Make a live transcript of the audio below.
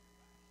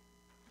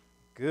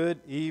Good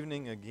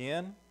evening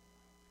again.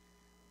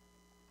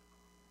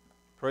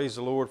 Praise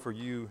the Lord for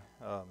you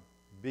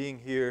being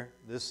here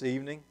this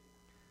evening.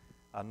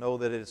 I know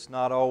that it's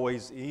not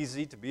always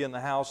easy to be in the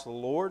house of the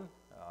Lord,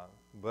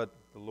 but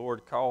the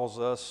Lord calls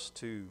us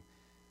to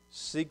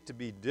seek to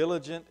be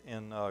diligent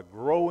in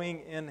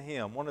growing in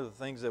Him. One of the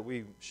things that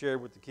we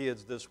shared with the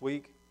kids this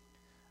week,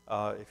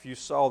 if you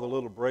saw the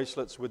little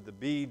bracelets with the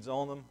beads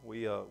on them,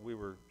 we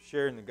were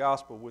sharing the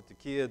gospel with the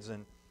kids,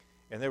 and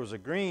there was a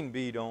green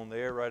bead on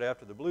there right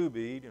after the blue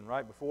bead and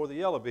right before the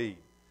yellow bead.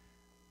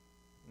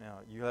 Now,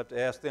 you have to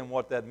ask them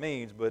what that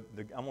means, but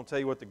I'm going to tell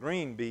you what the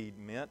green bead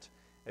meant.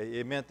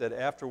 It meant that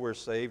after we're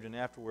saved and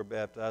after we're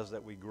baptized,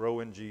 that we grow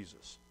in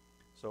Jesus.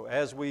 So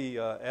as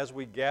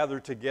we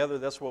gather together,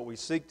 that's what we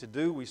seek to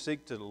do. We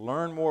seek to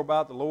learn more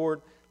about the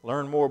Lord,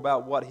 learn more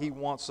about what He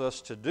wants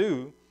us to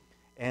do.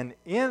 And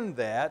in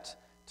that,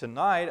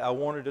 tonight, I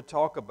wanted to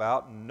talk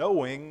about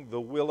knowing the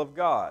will of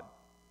God.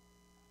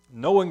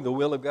 Knowing the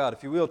will of God.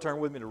 If you will, turn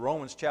with me to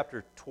Romans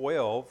chapter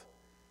 12.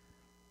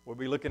 We'll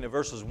be looking at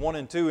verses 1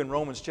 and 2 in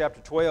Romans chapter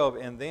 12,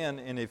 and then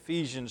in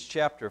Ephesians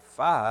chapter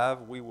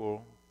 5, we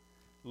will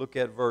look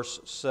at verse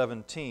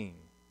 17.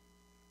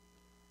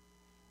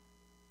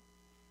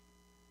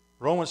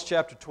 Romans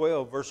chapter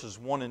 12, verses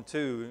 1 and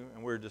 2,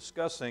 and we're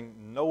discussing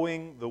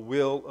knowing the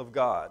will of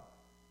God.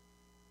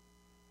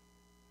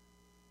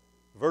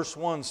 Verse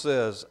 1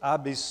 says, I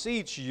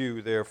beseech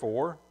you,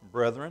 therefore,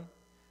 brethren,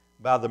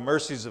 by the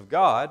mercies of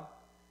God,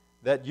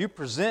 that you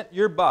present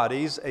your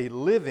bodies a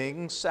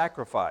living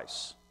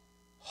sacrifice,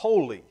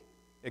 holy,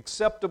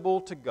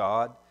 acceptable to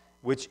God,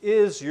 which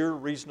is your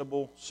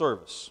reasonable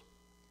service.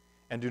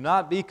 And do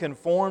not be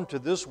conformed to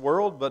this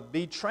world, but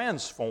be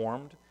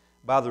transformed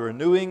by the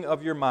renewing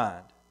of your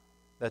mind,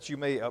 that you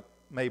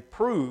may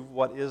prove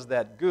what is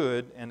that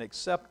good and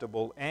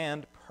acceptable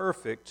and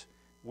perfect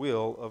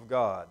will of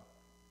God.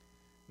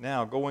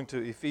 Now, going to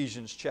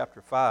Ephesians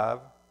chapter 5,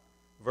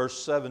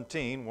 verse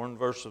 17, one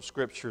verse of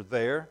Scripture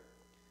there.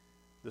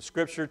 The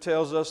Scripture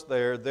tells us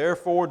there,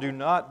 therefore do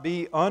not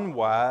be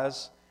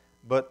unwise,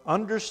 but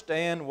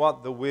understand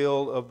what the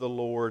will of the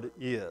Lord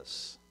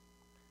is.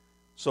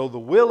 So the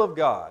will of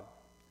God,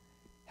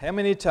 how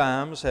many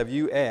times have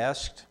you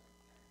asked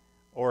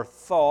or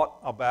thought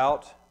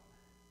about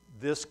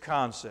this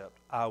concept?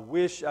 I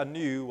wish I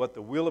knew what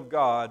the will of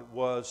God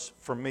was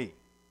for me.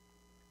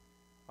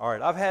 All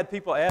right, I've had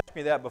people ask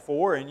me that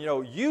before, and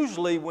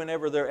usually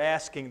whenever they're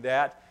asking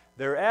that,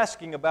 they're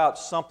asking about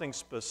something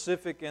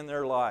specific in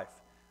their life.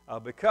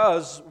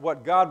 Because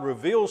what God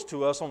reveals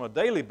to us on a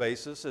daily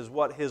basis is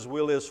what His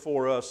will is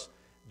for us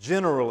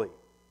generally.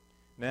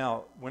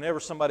 Now, whenever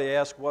somebody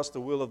asks what's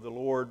the will of the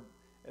Lord,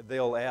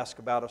 they'll ask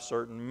about a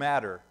certain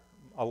matter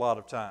a lot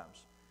of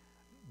times.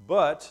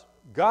 But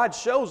God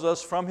shows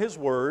us from His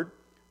Word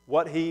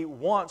what He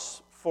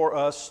wants for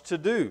us to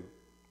do.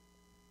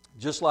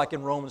 Just like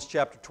in Romans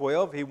chapter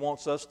 12, He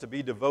wants us to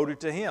be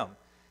devoted to Him.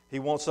 He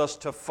wants us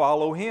to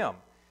follow Him,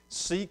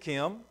 seek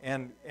Him,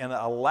 and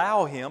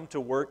allow Him to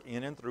work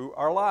in and through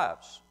our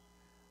lives.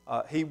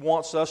 He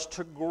wants us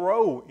to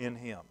grow in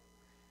Him.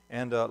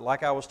 And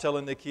like I was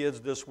telling the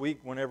kids this week,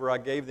 whenever I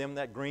gave them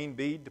that green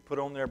bead to put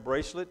on their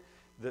bracelet,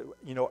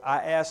 I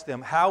asked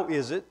them, how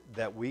is it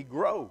that we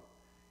grow?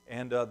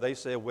 And they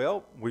said,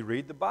 well, we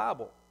read the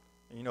Bible.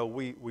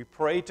 We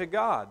pray to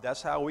God.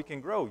 That's how we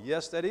can grow.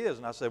 Yes, that is.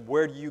 And I said,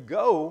 where do you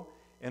go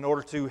in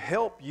order to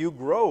help you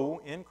grow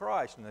in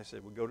Christ? And they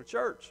said, we go to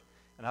church.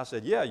 And I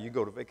said, yeah, you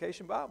go to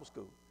Vacation Bible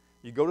School.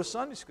 You go to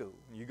Sunday school.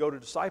 You go to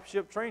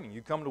discipleship training.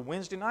 You come to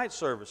Wednesday night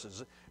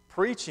services.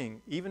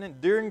 Preaching, even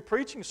during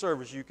preaching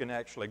service, you can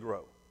actually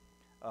grow.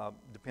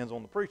 Depends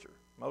on the preacher,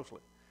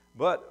 mostly.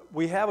 But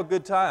we have a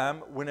good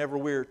time whenever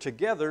we're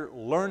together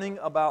learning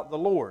about the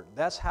Lord.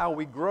 That's how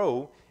we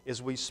grow,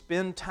 is we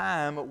spend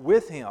time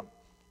with Him.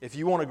 If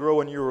you want to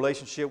grow in your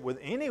relationship with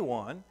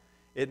anyone,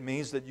 it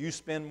means that you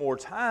spend more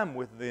time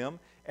with them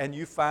and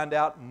you find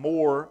out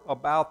more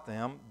about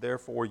them.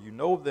 Therefore, you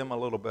know them a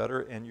little better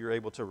and you're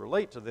able to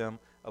relate to them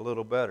a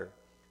little better.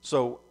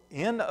 So,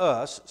 in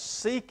us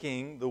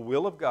seeking the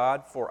will of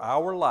God for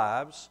our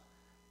lives,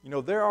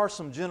 there are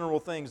some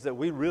general things that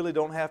we really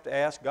don't have to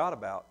ask God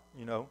about,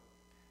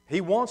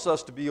 He wants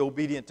us to be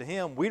obedient to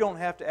Him. We don't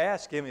have to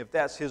ask Him if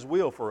that's His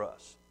will for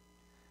us.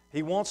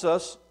 He wants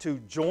us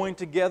to join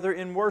together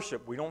in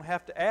worship. We don't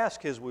have to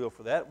ask His will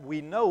for that. We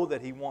know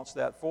that He wants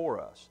that for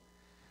us.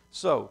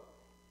 So,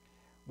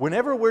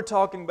 whenever we're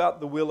talking about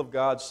the will of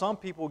God, some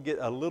people get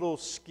a little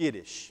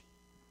skittish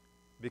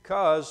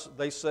because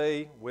they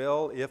say,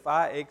 well, if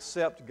I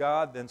accept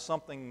God, then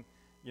something,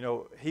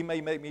 He may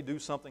make me do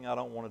something I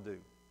don't want to do.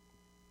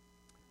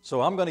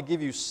 So I'm going to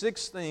give you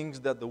 6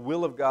 things that the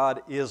will of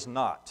God is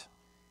not,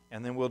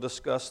 and then we'll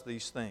discuss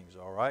these things,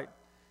 all right?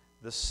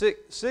 The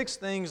six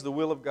things the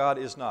will of God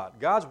is not.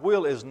 God's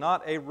will is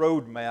not a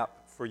roadmap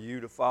for you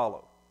to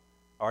follow.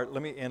 All right,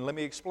 let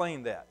me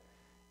explain that.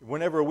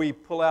 Whenever we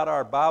pull out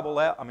our Bible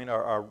app,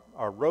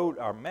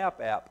 our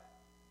map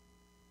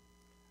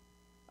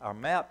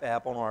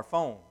app on our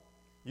phone,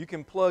 you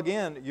can plug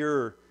in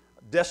your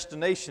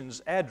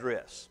destination's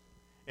address.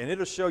 and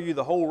it'll show you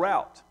the whole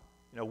route.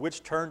 You know,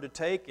 which turn to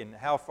take and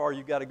how far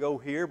you got to go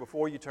here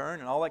before you turn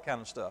and all that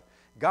kind of stuff.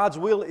 God's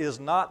will is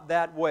not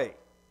that way,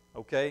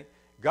 okay?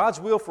 God's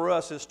will for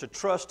us is to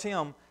trust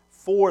Him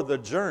for the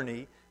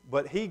journey,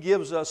 but He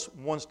gives us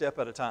one step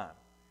at a time.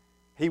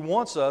 He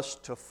wants us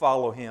to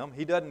follow Him.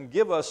 He doesn't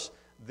give us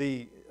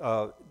the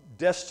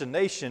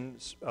destination,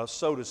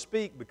 so to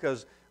speak,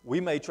 because we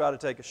may try to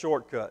take a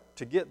shortcut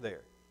to get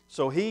there.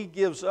 So He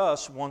gives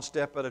us one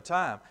step at a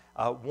time,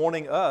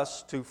 wanting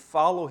us to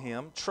follow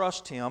Him,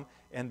 trust Him,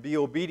 and be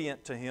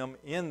obedient to Him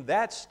in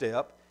that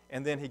step,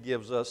 and then He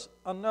gives us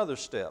another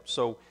step.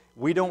 So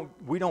we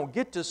don't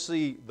get to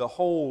see the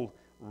whole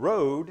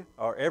road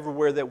or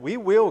everywhere that we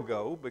will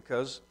go,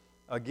 because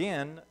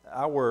again,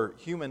 our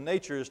human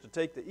nature is to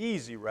take the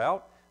easy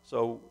route.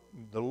 So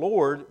the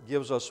Lord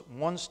gives us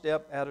one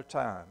step at a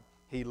time.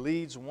 He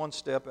leads one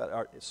step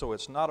so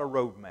it's not a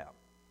road map.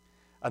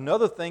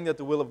 Another thing that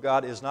the will of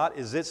God is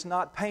it's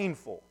not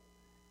painful.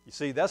 You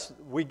see,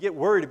 we get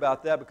worried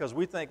about that because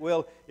we think,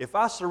 well, if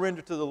I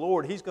surrender to the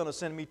Lord, He's going to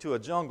send me to a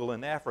jungle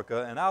in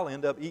Africa and I'll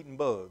end up eating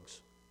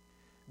bugs.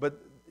 But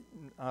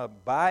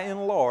by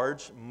and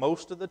large,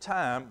 most of the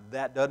time,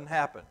 that doesn't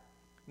happen.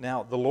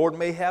 Now, the Lord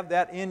may have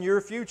that in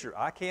your future.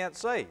 I can't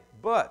say.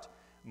 But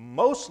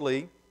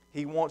mostly,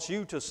 He wants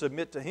you to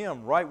submit to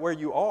Him right where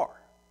you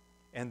are.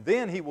 And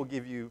then He will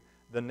give you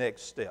the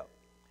next step.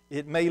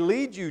 It may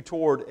lead you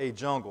toward a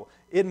jungle.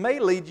 It may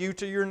lead you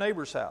to your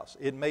neighbor's house.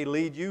 It may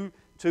lead you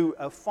to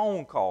a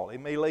phone call. It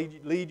may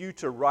lead you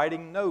to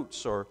writing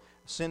notes or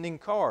sending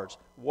cards.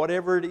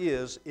 Whatever it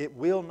is, it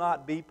will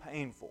not be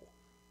painful.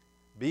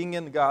 Being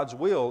in God's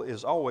will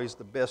is always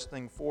the best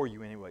thing for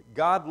you anyway.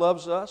 God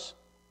loves us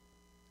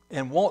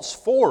and wants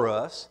for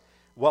us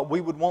what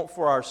we would want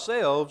for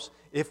ourselves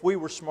if we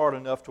were smart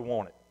enough to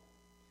want it.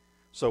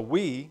 So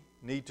we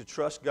need to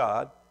trust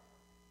God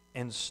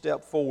and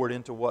step forward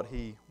into what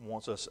He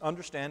wants us,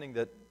 understanding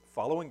that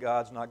following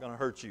God's not going to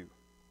hurt you.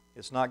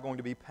 It's not going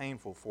to be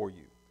painful for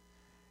you.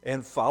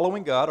 And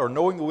following God or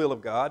knowing the will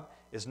of God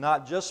is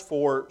not just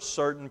for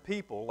certain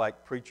people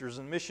like preachers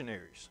and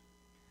missionaries.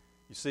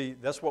 You see,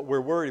 that's what we're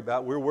worried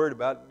about. We're worried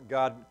about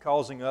God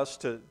causing us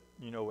to,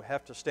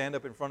 have to stand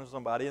up in front of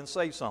somebody and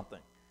say something,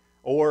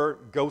 or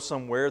go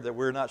somewhere that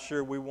we're not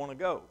sure we want to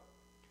go.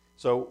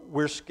 So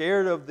we're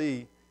scared of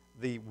the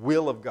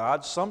will of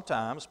God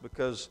sometimes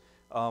because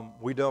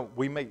we're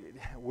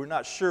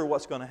not sure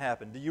what's going to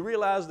happen. Do you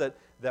realize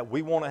that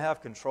we want to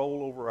have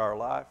control over our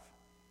life?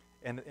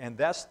 And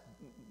that's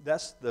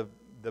the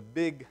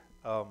big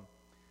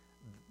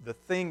the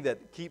thing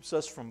that keeps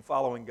us from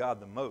following God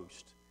the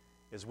most,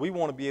 is we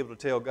want to be able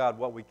to tell God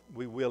what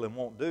we will and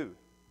won't do.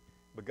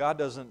 But God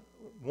doesn't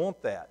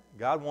want that.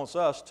 God wants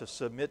us to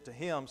submit to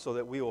Him so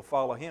that we will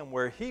follow Him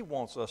where He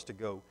wants us to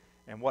go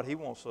and what He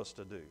wants us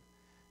to do.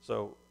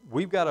 So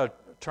we've got to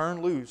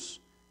turn loose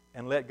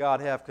and let God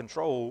have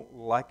control,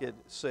 like it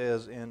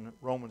says in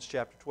Romans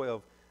chapter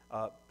 12.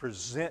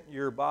 Present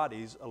your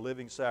bodies a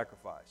living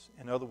sacrifice.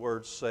 In other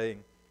words,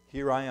 saying,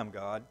 here I am,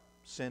 God,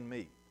 send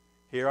me.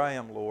 Here I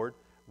am, Lord.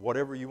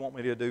 Whatever you want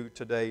me to do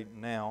today,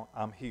 now,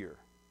 I'm here.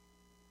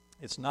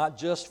 It's not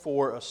just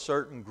for a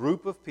certain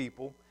group of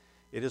people.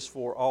 It is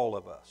for all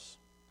of us.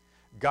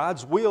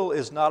 God's will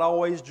is not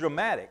always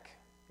dramatic.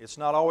 It's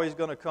not always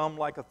going to come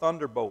like a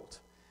thunderbolt.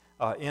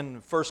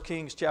 In 1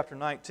 Kings chapter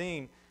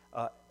 19,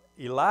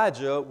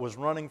 Elijah was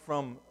running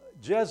from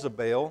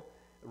Jezebel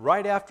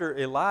right after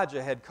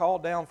Elijah had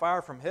called down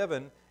fire from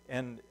heaven,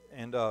 and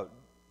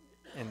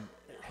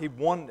he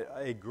won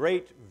a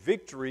great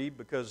victory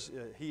because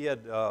he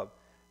had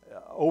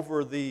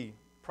over the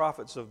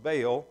prophets of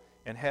Baal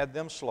and had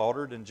them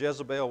slaughtered, and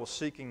Jezebel was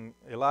seeking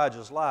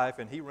Elijah's life,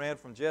 and he ran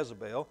from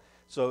Jezebel.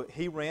 So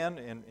he ran,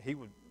 and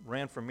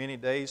ran for many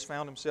days,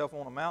 found himself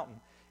on a mountain,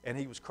 and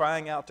he was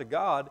crying out to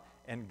God,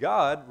 and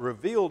God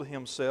revealed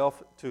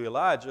Himself to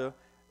Elijah.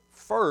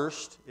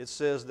 First, it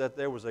says that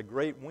there was a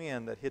great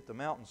wind that hit the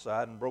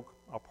mountainside and broke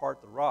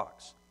apart the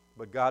rocks.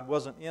 But God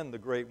wasn't in the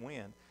great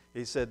wind.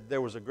 He said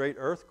there was a great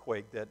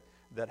earthquake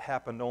that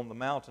happened on the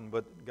mountain,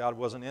 but God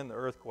wasn't in the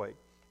earthquake.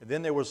 And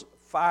then there was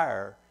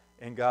fire,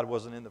 and God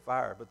wasn't in the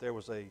fire. But there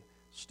was a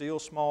still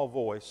small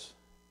voice,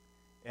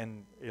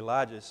 and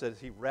Elijah said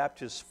he wrapped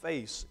his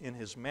face in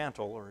his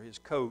mantle or his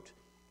coat,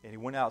 and he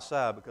went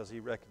outside because he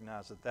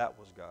recognized that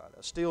was God.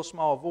 A still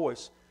small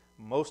voice,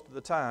 most of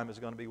the time, is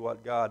going to be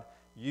what God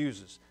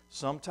uses.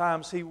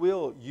 Sometimes He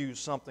will use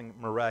something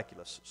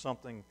miraculous,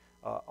 something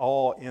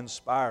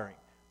awe-inspiring.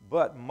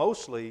 But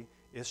mostly,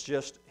 it's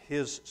just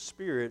His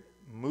Spirit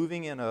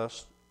moving in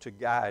us to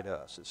guide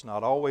us. It's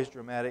not always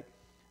dramatic.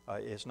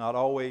 It's not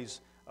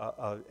always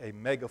a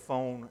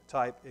megaphone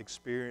type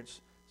experience.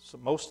 So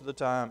most of the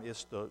time,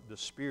 it's the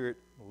Spirit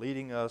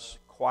leading us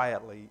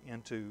quietly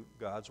into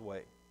God's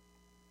way.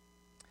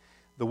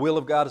 The will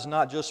of God is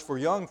not just for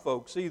young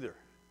folks either.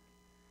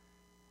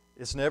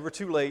 It's never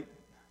too late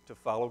to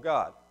follow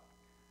God.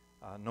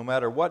 No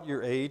matter what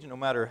your age, no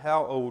matter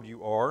how old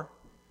you are.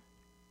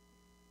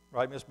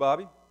 Right, Miss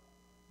Bobby?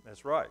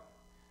 That's right.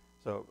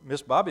 So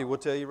Miss Bobby will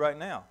tell you right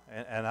now,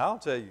 and I'll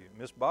tell you,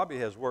 Miss Bobby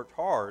has worked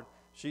hard.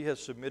 She has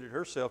submitted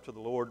herself to the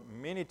Lord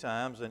many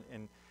times,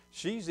 and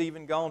she's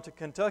even gone to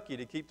Kentucky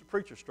to keep the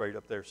preacher straight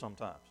up there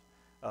sometimes.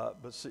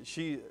 But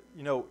she,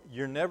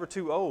 you're never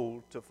too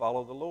old to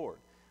follow the Lord.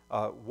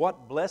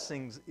 What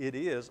blessings it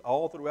is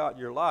all throughout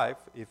your life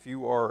if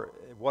you are,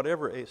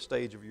 whatever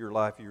stage of your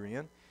life you're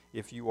in,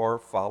 if you are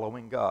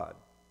following God.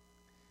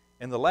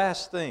 And the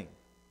last thing,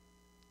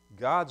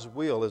 God's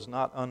will is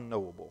not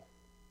unknowable.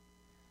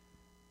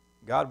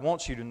 God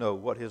wants you to know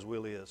what His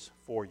will is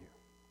for you.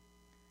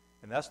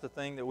 And that's the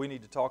thing that we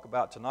need to talk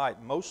about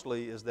tonight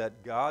mostly, is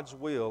that God's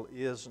will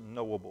is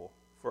knowable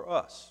for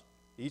us,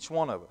 each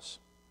one of us.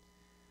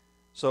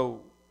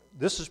 So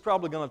this is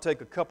probably going to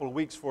take a couple of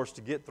weeks for us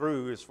to get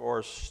through as far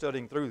as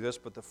studying through this,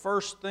 but the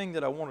first thing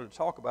that I wanted to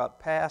talk about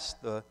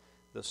past the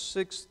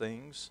 6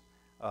 things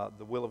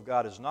the will of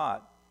God is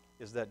not,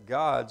 is that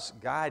God's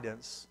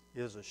guidance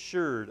is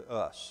assured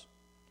us.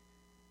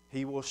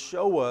 He will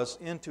show us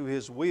into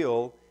His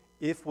will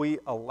if we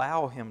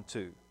allow Him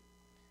to.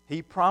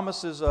 He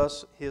promises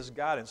us His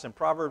guidance. In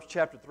Proverbs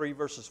chapter 3,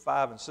 verses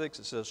 5 and 6,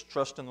 it says,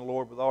 "Trust in the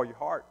Lord with all your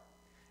heart,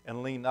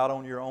 and lean not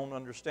on your own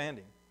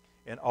understanding.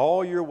 In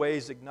all your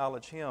ways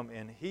acknowledge Him,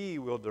 and He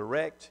will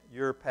direct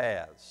your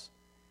paths."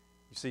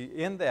 You see,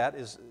 in that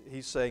is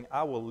He's saying,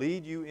 I will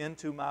lead you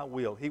into my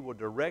will. He will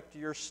direct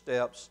your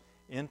steps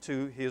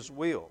into His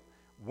will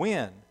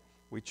when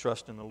we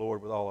trust in the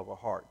Lord with all of our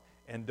heart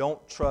and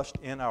don't trust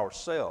in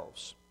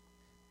ourselves.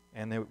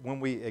 And then when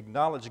we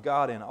acknowledge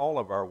God in all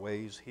of our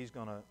ways, He's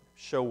going to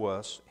show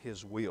us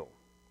His will.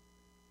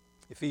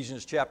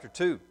 Ephesians chapter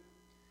 2,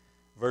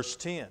 verse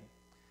 10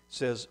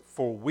 says,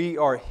 "For we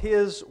are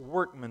His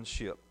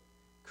workmanship,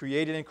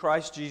 created in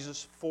Christ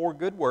Jesus for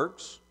good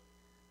works,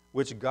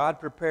 which God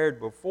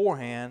prepared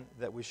beforehand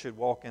that we should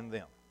walk in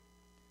them."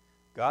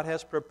 God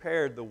has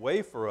prepared the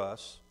way for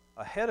us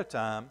ahead of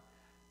time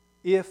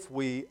if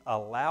we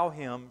allow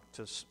Him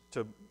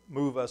to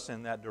move us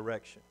in that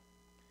direction.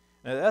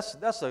 Now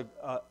that's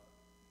a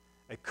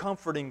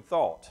comforting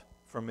thought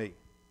for me,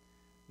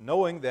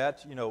 knowing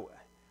that,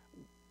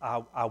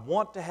 I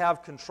want to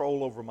have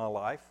control over my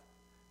life,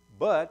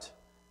 but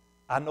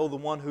I know the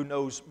one who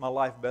knows my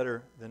life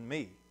better than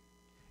me.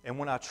 And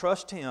when I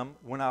trust Him,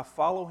 when I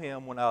follow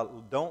Him, when I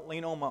don't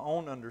lean on my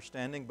own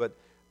understanding,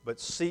 but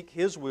seek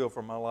His will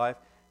for my life,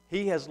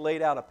 He has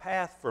laid out a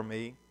path for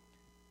me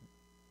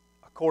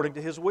according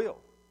to His will,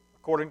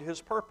 according to His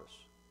purpose.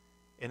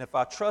 And if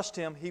I trust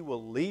Him, He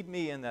will lead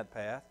me in that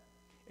path,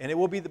 and it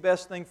will be the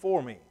best thing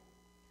for me.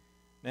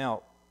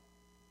 Now,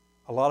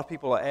 a lot of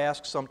people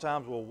ask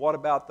sometimes, well, what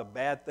about the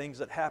bad things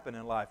that happen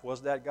in life?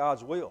 Was that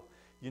God's will?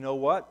 You know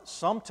what?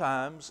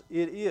 Sometimes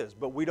it is,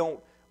 but we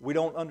don't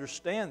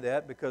understand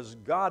that because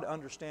God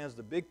understands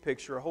the big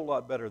picture a whole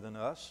lot better than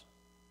us.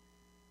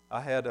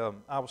 I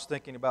was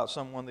thinking about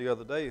someone the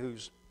other day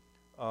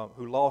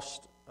who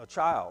lost a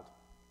child,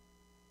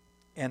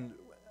 and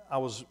I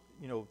was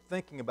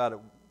thinking about it,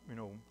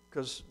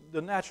 because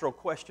the natural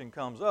question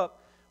comes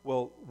up,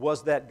 well,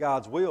 was that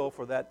God's will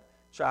for that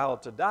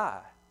child to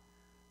die?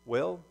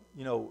 Well,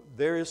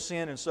 there is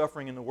sin and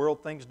suffering in the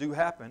world. Things do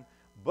happen.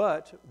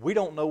 But we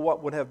don't know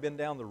what would have been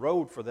down the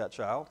road for that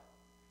child.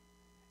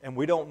 And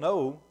we don't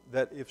know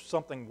that if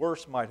something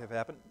worse might have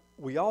happened.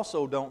 We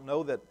also don't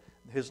know that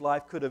his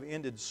life could have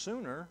ended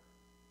sooner,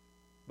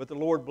 but the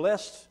Lord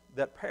blessed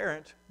that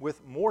parent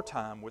with more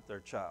time with their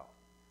child.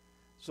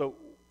 So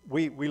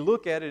we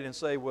look at it and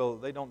say, well,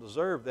 they don't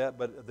deserve that,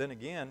 but then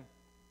again,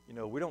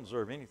 we don't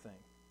deserve anything.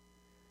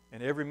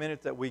 And every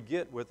minute that we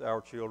get with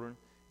our children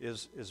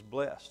is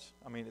blessed.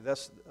 I mean,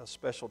 that's a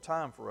special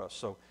time for us.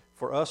 So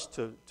for us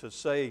to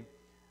say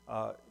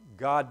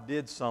God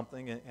did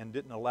something and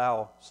didn't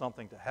allow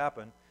something to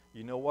happen,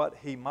 you know what?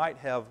 He might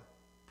have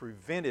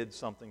prevented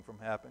something from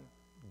happening,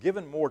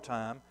 given more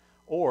time,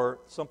 or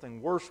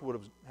something worse would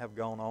have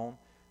gone on.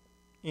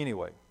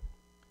 Anyway,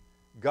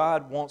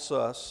 God wants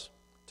us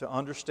to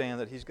understand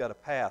that He's got a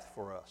path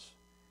for us.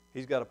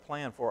 He's got a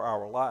plan for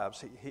our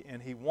lives,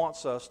 and He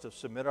wants us to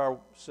submit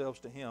ourselves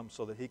to Him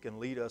so that He can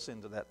lead us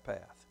into that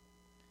path.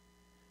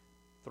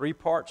 3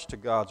 parts to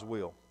God's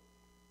will.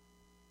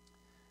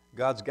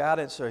 God's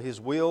guidance, or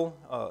His will,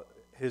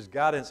 His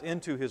guidance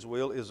into His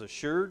will is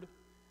assured,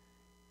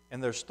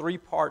 and there's 3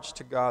 parts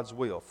to God's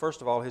will.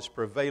 First of all, His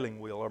prevailing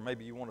will, or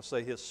maybe you want to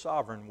say His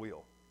sovereign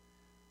will.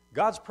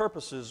 God's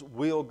purposes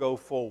will go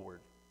forward,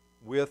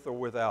 with or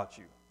without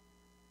you.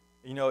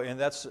 And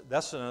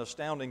that's an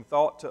astounding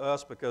thought to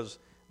us, because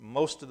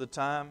most of the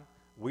time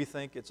we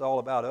think it's all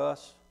about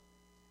us,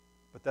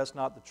 but that's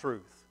not the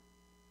truth.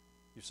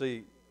 You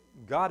see,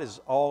 God is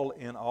all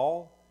in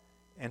all,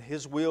 and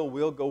His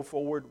will go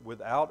forward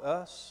without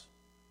us,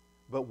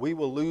 but we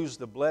will lose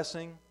the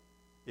blessing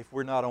if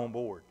we're not on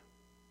board.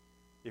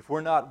 If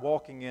we're not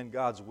walking in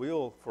God's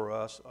will for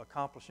us,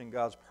 accomplishing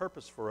God's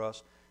purpose for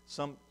us,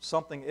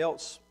 someone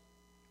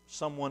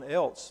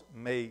else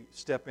may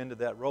step into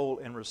that role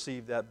and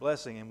receive that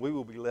blessing, and we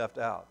will be left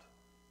out.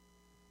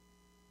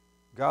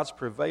 God's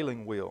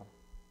prevailing will.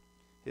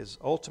 His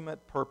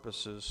ultimate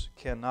purposes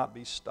cannot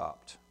be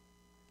stopped.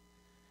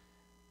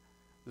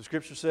 The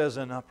Scripture says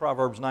in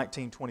Proverbs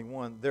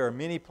 19:21, there are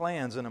many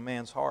plans in a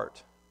man's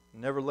heart.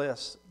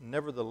 Nevertheless,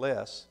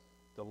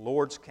 the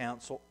Lord's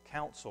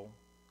counsel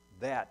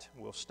that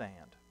will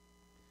stand.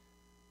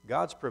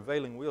 God's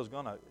prevailing will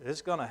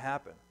is going to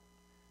happen.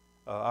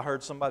 I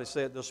heard somebody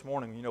say it this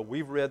morning.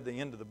 We've read the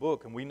end of the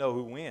book and we know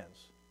who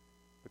wins,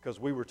 because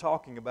we were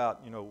talking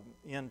about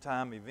end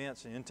time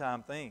events and end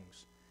time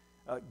things.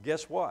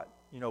 Guess what?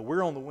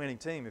 We're on the winning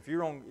team. If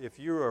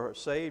you are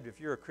saved, if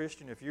you're a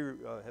Christian, if you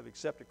have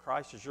accepted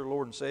Christ as your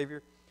Lord and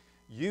Savior,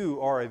 you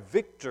are a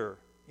victor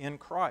in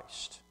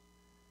Christ.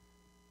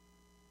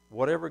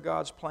 Whatever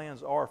God's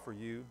plans are for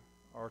you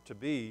are to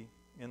be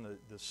in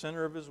the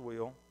center of His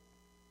will,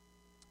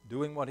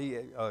 doing what He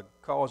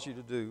calls you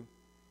to do,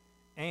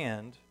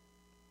 and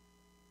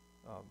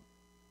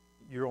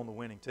you're on the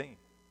winning team.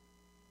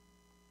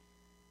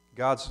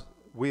 God's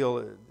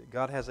will,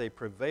 God has a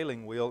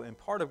prevailing will, and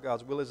part of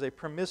God's will is a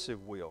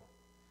permissive will.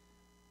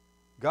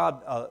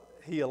 God,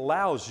 He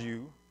allows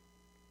you,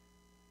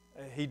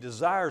 He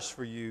desires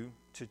for you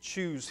to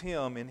choose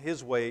Him in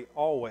His way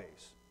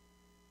always.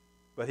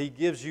 But He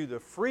gives you the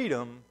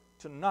freedom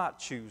to not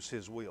choose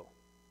His will,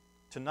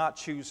 to not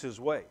choose His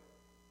way.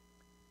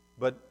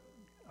 But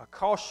a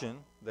caution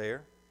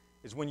there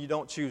is when you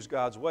don't choose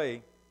God's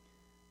way,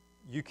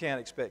 you can't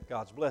expect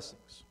God's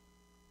blessings.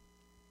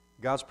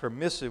 God's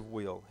permissive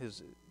will,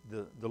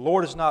 the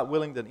Lord is not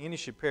willing that any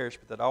should perish,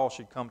 but that all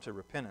should come to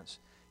repentance.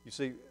 You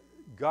see,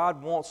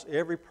 God wants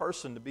every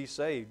person to be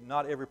saved.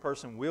 Not every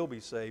person will be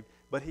saved,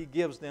 but He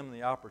gives them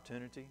the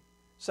opportunity.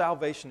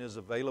 Salvation is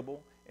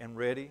available and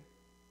ready.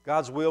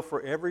 God's will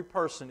for every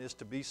person is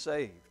to be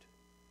saved,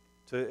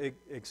 to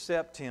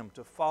accept Him,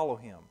 to follow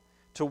Him,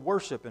 to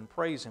worship and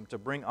praise Him, to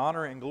bring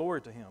honor and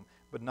glory to Him.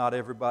 But not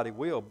everybody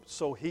will.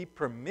 So He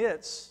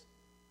permits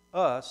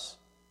us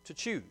to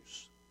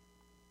choose.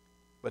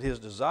 But His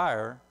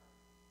desire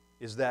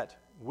is that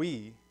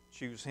we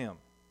choose Him.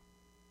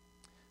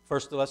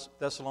 1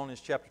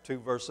 Thessalonians chapter 2,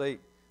 verse 8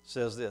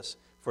 says this,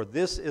 for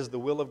this is the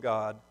will of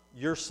God,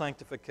 your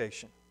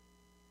sanctification.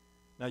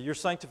 Now, your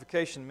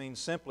sanctification means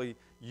simply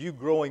you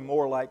growing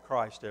more like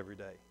Christ every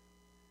day.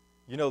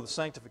 The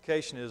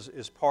sanctification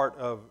is part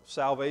of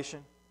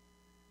salvation.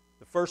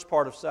 The first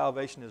part of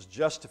salvation is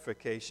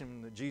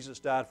justification, that Jesus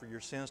died for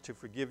your sins to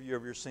forgive you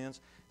of your sins.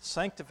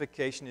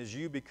 Sanctification is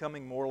you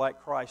becoming more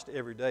like Christ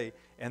every day.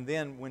 And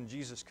then when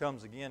Jesus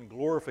comes again,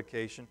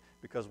 glorification,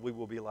 because we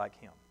will be like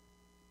Him.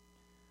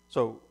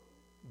 So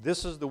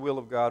this is the will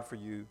of God for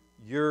you,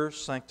 your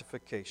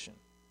sanctification.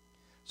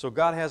 So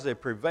God has a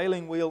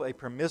prevailing will, a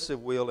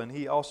permissive will, and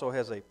He also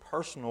has a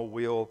personal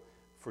will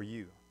for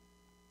you.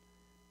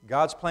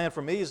 God's plan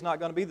for me is not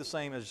going to be the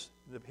same as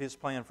His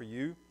plan for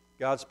you.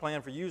 God's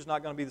plan for you is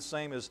not going to be the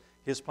same as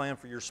His plan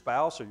for your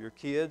spouse or your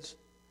kids.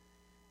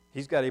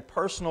 He's got a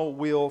personal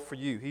will for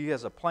you. He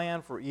has a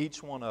plan for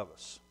each one of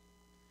us.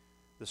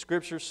 The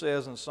Scripture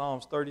says in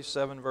Psalms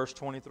 37, verse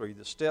 23,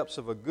 the steps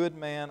of a good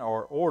man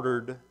are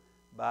ordered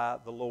by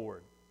the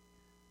Lord.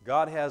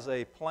 God has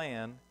a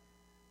plan,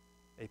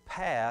 a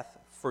path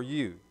for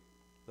you.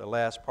 The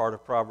last part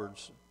of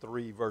Proverbs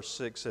 3, verse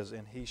 6 says,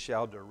 and He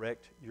shall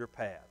direct your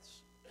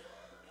paths.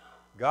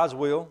 God's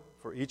will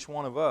for each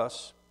one of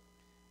us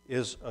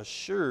is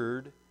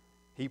assured.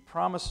 He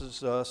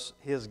promises us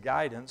His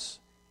guidance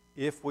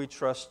if we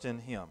trust in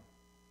Him.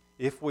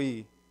 If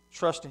we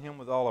trust in Him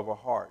with all of our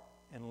heart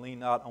and lean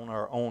not on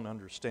our own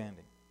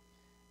understanding.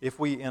 If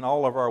we in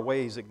all of our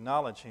ways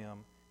acknowledge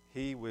Him,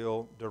 He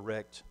will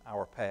direct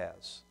our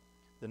paths.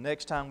 The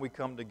next time we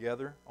come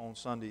together on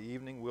Sunday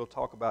evening, we'll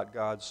talk about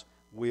God's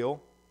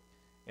will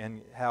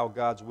and how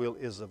God's will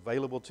is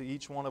available to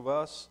each one of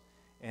us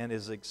and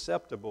is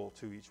acceptable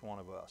to each one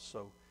of us.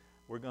 So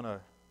we're going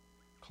to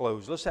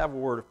close. Let's have a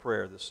word of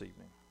prayer this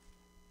evening.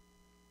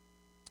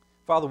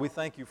 Father, we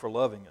thank You for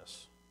loving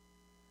us,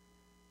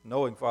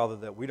 knowing, Father,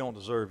 that we don't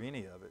deserve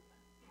any of it.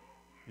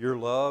 Your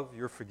love,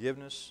 Your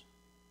forgiveness,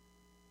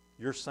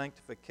 Your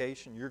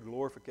sanctification, Your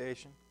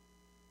glorification.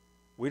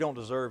 We don't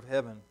deserve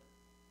heaven,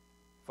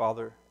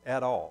 Father,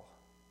 at all.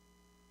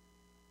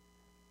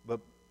 But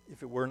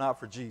if it were not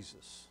for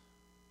Jesus,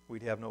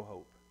 we'd have no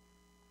hope.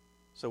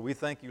 So we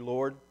thank You,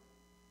 Lord,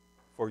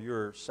 for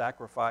Your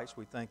sacrifice.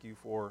 We thank You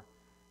for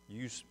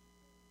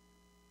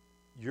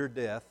Your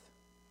death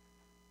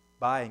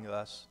buying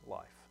us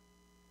life.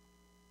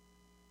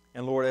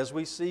 And Lord, as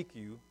we seek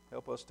You,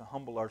 help us to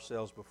humble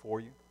ourselves before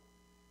You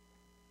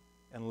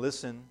and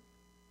listen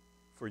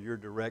for Your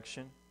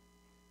direction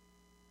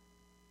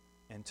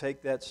and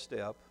take that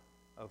step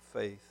of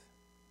faith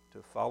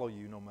to follow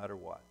You no matter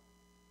what.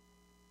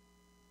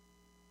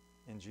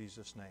 In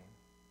Jesus' name,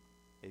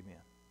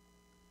 amen.